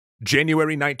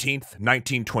January 19th,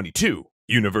 1922,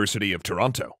 University of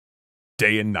Toronto.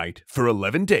 Day and night, for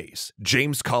 11 days,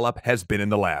 James Collip has been in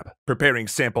the lab, preparing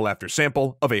sample after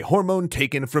sample of a hormone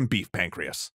taken from beef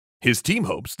pancreas. His team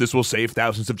hopes this will save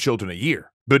thousands of children a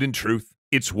year, but in truth,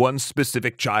 it's one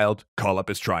specific child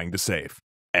Collip is trying to save.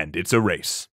 And it's a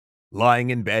race. Lying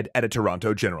in bed at a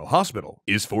Toronto General Hospital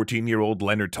is 14-year-old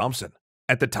Leonard Thompson.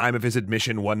 At the time of his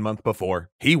admission 1 month before,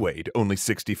 he weighed only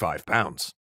 65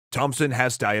 pounds. Thompson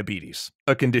has diabetes,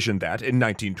 a condition that, in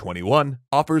 1921,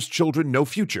 offers children no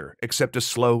future except a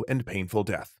slow and painful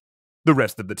death. The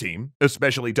rest of the team,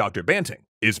 especially Dr. Banting,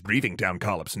 is breathing down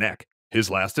Collip's neck. His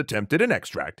last attempt at an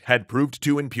extract had proved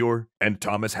too impure, and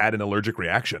Thomas had an allergic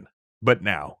reaction. But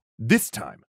now, this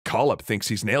time, Collip thinks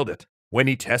he's nailed it. When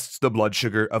he tests the blood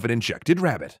sugar of an injected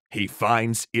rabbit, he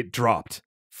finds it dropped.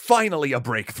 Finally a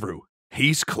breakthrough!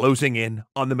 He's closing in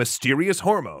on the mysterious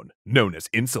hormone known as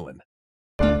insulin.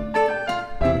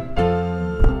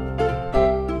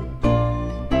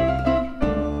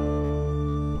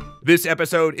 This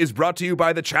episode is brought to you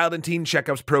by the Child and Teen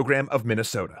Checkups Program of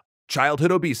Minnesota.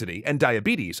 Childhood obesity and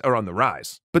diabetes are on the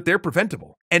rise, but they're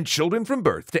preventable, and children from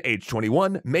birth to age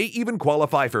 21 may even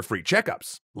qualify for free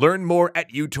checkups. Learn more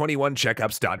at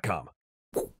u21checkups.com.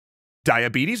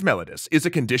 Diabetes mellitus is a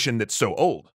condition that's so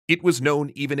old, it was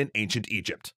known even in ancient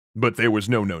Egypt. But there was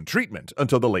no known treatment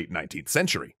until the late 19th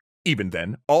century. Even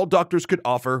then, all doctors could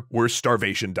offer were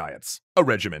starvation diets, a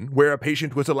regimen where a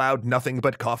patient was allowed nothing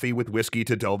but coffee with whiskey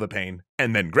to dull the pain,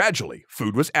 and then gradually,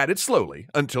 food was added slowly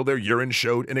until their urine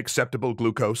showed an acceptable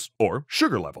glucose or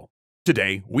sugar level.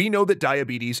 Today, we know that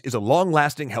diabetes is a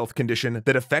long-lasting health condition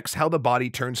that affects how the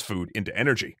body turns food into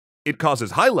energy. It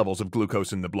causes high levels of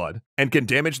glucose in the blood and can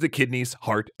damage the kidneys,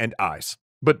 heart, and eyes.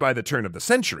 But by the turn of the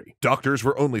century, doctors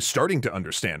were only starting to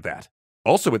understand that.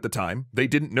 Also at the time, they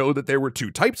didn't know that there were two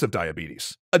types of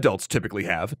diabetes. Adults typically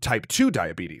have type 2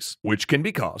 diabetes, which can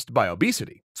be caused by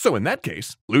obesity. So in that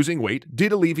case, losing weight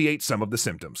did alleviate some of the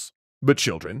symptoms. But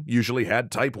children usually had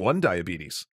type 1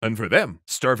 diabetes, and for them,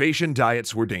 starvation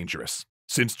diets were dangerous,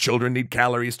 since children need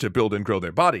calories to build and grow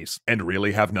their bodies, and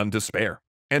really have none to spare.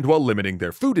 And while limiting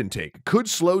their food intake could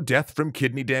slow death from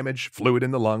kidney damage, fluid in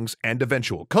the lungs, and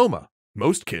eventual coma,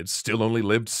 most kids still only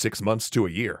lived 6 months to a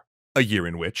year. A year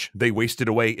in which they wasted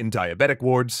away in diabetic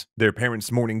wards, their parents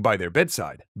mourning by their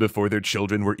bedside before their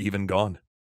children were even gone.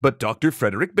 But Dr.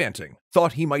 Frederick Banting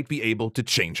thought he might be able to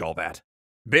change all that.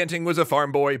 Banting was a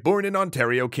farm boy born in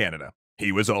Ontario, Canada.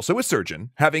 He was also a surgeon,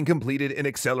 having completed an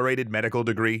accelerated medical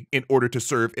degree in order to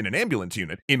serve in an ambulance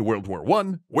unit in World War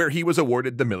I, where he was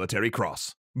awarded the Military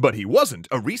Cross. But he wasn't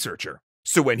a researcher.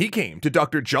 So when he came to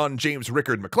Dr. John James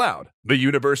Rikard Macleod, the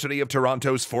University of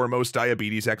Toronto's foremost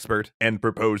diabetes expert, and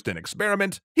proposed an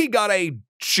experiment, he got a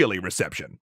chilly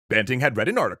reception. Banting had read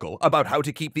an article about how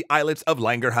to keep the islets of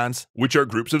Langerhans, which are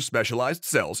groups of specialized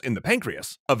cells in the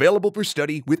pancreas, available for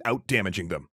study without damaging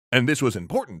them. And this was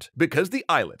important because the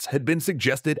islets had been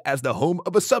suggested as the home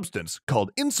of a substance called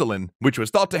insulin, which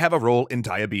was thought to have a role in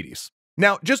diabetes.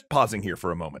 Now, just pausing here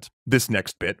for a moment. This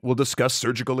next bit will discuss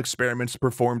surgical experiments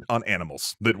performed on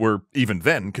animals that were, even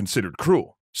then, considered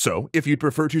cruel. So, if you'd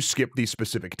prefer to skip these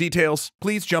specific details,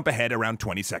 please jump ahead around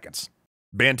 20 seconds.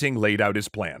 Banting laid out his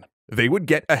plan. They would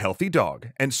get a healthy dog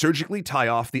and surgically tie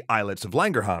off the islets of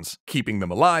Langerhans, keeping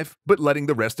them alive, but letting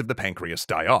the rest of the pancreas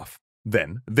die off.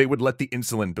 Then, they would let the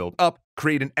insulin build up,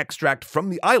 create an extract from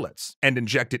the islets, and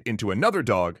inject it into another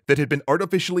dog that had been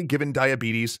artificially given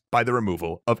diabetes by the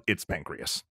removal of its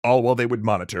pancreas, all while they would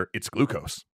monitor its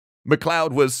glucose.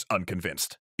 Macleod was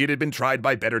unconvinced. It had been tried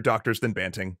by better doctors than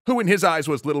Banting, who in his eyes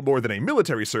was little more than a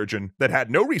military surgeon that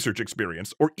had no research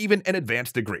experience or even an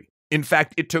advanced degree. In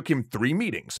fact, it took him 3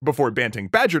 meetings before Banting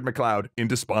badgered Macleod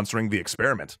into sponsoring the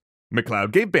experiment.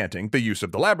 Macleod gave Banting the use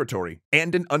of the laboratory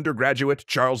and an undergraduate,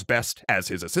 Charles Best, as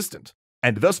his assistant.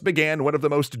 And thus began one of the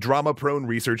most drama-prone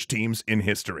research teams in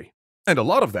history. And a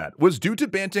lot of that was due to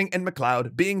Banting and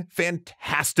Macleod being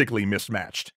fantastically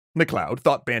mismatched. Macleod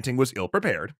thought Banting was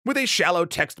ill-prepared, with a shallow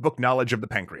textbook knowledge of the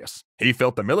pancreas. He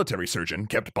felt the military surgeon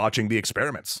kept botching the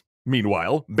experiments.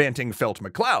 Meanwhile, Banting felt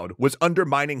Macleod was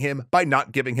undermining him by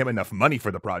not giving him enough money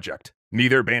for the project.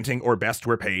 Neither Banting or Best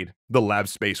were paid, the lab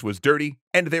space was dirty,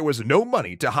 and there was no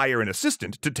money to hire an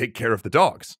assistant to take care of the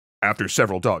dogs. After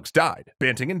several dogs died,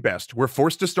 Banting and Best were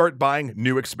forced to start buying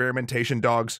new experimentation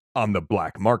dogs on the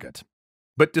black market.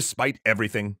 But despite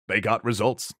everything, they got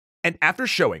results. And after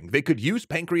showing they could use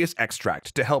pancreas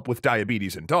extract to help with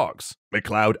diabetes in dogs,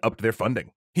 Macleod upped their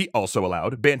funding. He also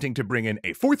allowed Banting to bring in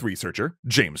a 4th researcher,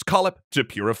 James Collip, to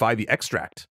purify the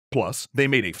extract. Plus, they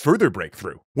made a further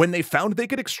breakthrough when they found they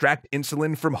could extract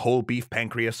insulin from whole beef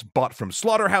pancreas bought from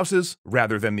slaughterhouses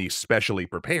rather than the specially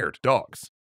prepared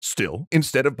dogs. Still,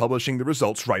 instead of publishing the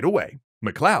results right away,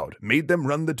 Macleod made them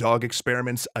run the dog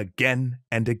experiments again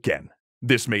and again.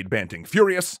 This made Banting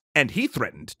furious, and he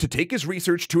threatened to take his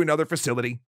research to another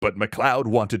facility, but Macleod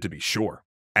wanted to be sure.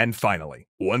 And finally,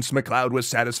 once Macleod was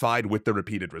satisfied with the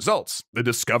repeated results, the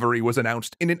discovery was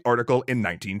announced in an article in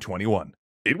 1921.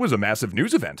 It was a massive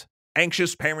news event.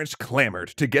 Anxious parents clamored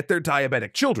to get their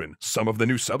diabetic children some of the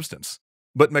new substance.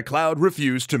 But Macleod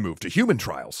refused to move to human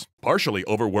trials, partially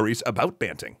over worries about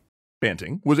Banting.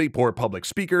 Banting was a poor public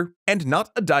speaker and not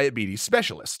a diabetes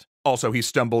specialist. Also, he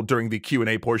stumbled during the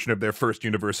Q&A portion of their first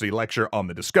university lecture on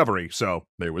the discovery, so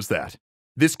there was that.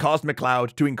 This caused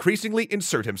Macleod to increasingly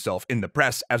insert himself in the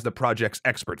press as the project's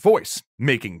expert voice,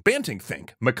 making Banting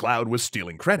think Macleod was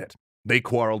stealing credit. They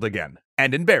quarreled again,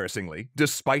 and embarrassingly,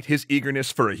 despite his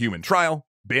eagerness for a human trial,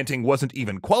 Banting wasn't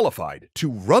even qualified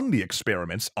to run the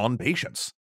experiments on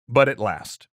patients. But at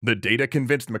last, the data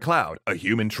convinced Macleod a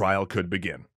human trial could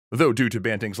begin. Though due to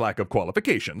Banting's lack of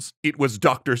qualifications, it was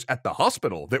doctors at the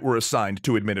hospital that were assigned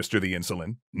to administer the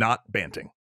insulin, not Banting.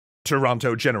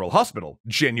 Toronto General Hospital,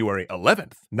 January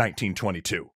 11th,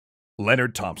 1922.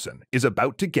 Leonard Thompson is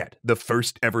about to get the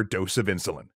first ever dose of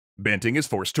insulin. Banting is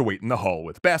forced to wait in the hall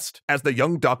with Best as the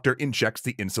young doctor injects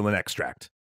the insulin extract.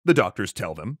 The doctors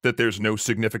tell them that there's no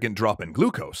significant drop in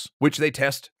glucose, which they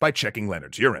test by checking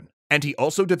Leonard's urine. And he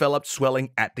also developed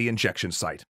swelling at the injection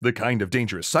site, the kind of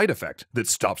dangerous side effect that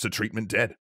stops a treatment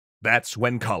dead. That's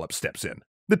when Collip steps in.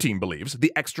 The team believes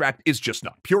the extract is just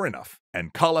not pure enough,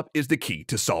 and Collip is the key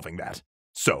to solving that.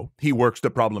 So he works the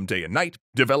problem day and night,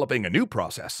 developing a new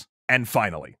process. And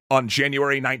finally, on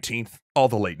January 19th, all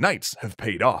the late nights have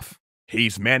paid off.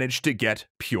 He's managed to get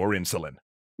pure insulin.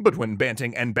 But when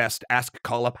Banting and Best ask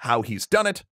Collip how he's done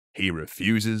it, he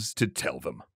refuses to tell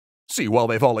them. See, while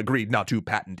they've all agreed not to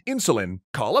patent insulin,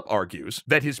 Collip argues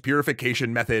that his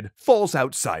purification method falls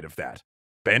outside of that.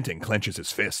 Banting clenches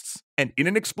his fists, and in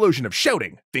an explosion of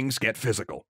shouting, things get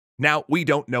physical. Now, we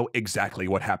don't know exactly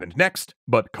what happened next,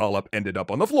 but Collip ended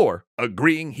up on the floor,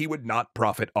 agreeing he would not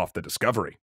profit off the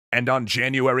discovery. And on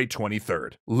January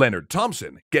 23rd, Leonard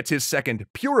Thompson gets his second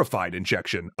purified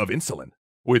injection of insulin.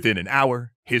 Within an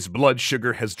hour, his blood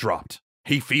sugar has dropped.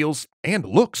 He feels and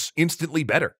looks instantly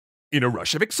better. In a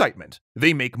rush of excitement,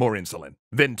 they make more insulin,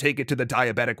 then take it to the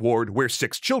diabetic ward where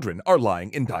 6 children are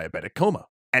lying in diabetic coma.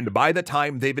 And by the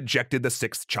time they've ejected the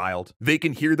 6th child, they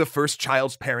can hear the first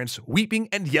child's parents weeping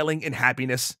and yelling in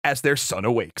happiness as their son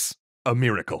awakes. A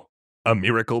miracle. A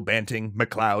miracle Banting,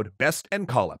 Macleod, Best, and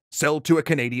Collip sell to a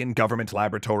Canadian government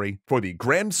laboratory for the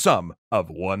grand sum of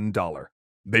 $1.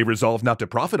 They resolve not to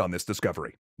profit on this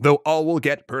discovery, though all will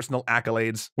get personal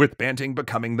accolades, with Banting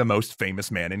becoming the most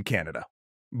famous man in Canada.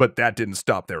 But that didn't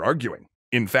stop their arguing.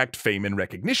 In fact, fame and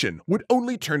recognition would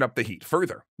only turn up the heat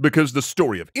further, because the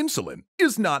story of insulin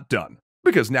is not done.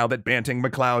 Because now that Banting,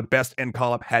 Macleod, Best, and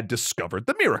Collip had discovered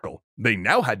the miracle, they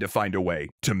now had to find a way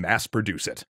to mass produce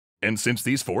it. And since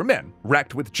these 4 men,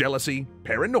 racked with jealousy,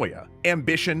 paranoia,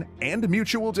 ambition, and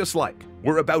mutual dislike,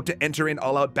 were about to enter an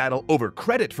all-out battle over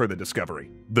credit for the discovery,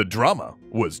 the drama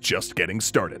was just getting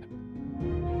started.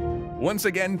 Once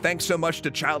again, thanks so much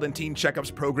to Child and Teen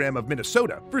Checkups Program of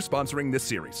Minnesota for sponsoring this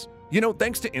series. You know,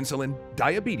 thanks to insulin,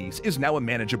 diabetes is now a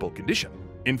manageable condition.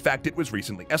 In fact, it was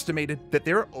recently estimated that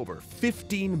there are over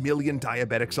 15 million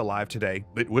diabetics alive today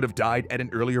that would have died at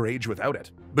an earlier age without it.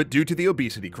 But due to the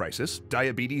obesity crisis,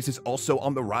 diabetes is also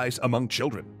on the rise among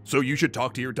children. So you should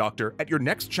talk to your doctor at your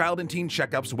next Child and Teen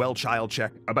Checkups Well Child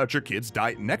Check about your kid's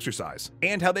diet and exercise,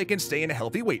 and how they can stay in a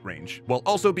healthy weight range while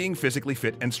also being physically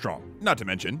fit and strong. Not to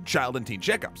mention, Child and Teen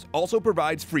Checkups also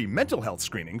provides free mental health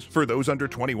screenings for those under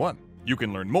 21. You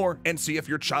can learn more and see if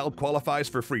your child qualifies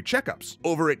for free checkups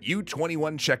over at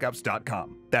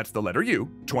u21checkups.com. That's the letter U,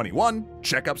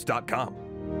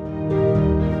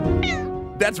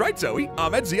 21checkups.com. That's right, Zoe.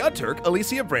 Ahmed Ziad Turk,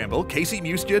 Alicia Bramble, Casey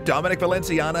Mustia, Dominic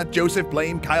Valenciana, Joseph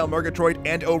Blaine, Kyle Murgatroyd,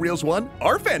 and O'Reels1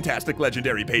 are fantastic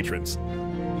legendary patrons.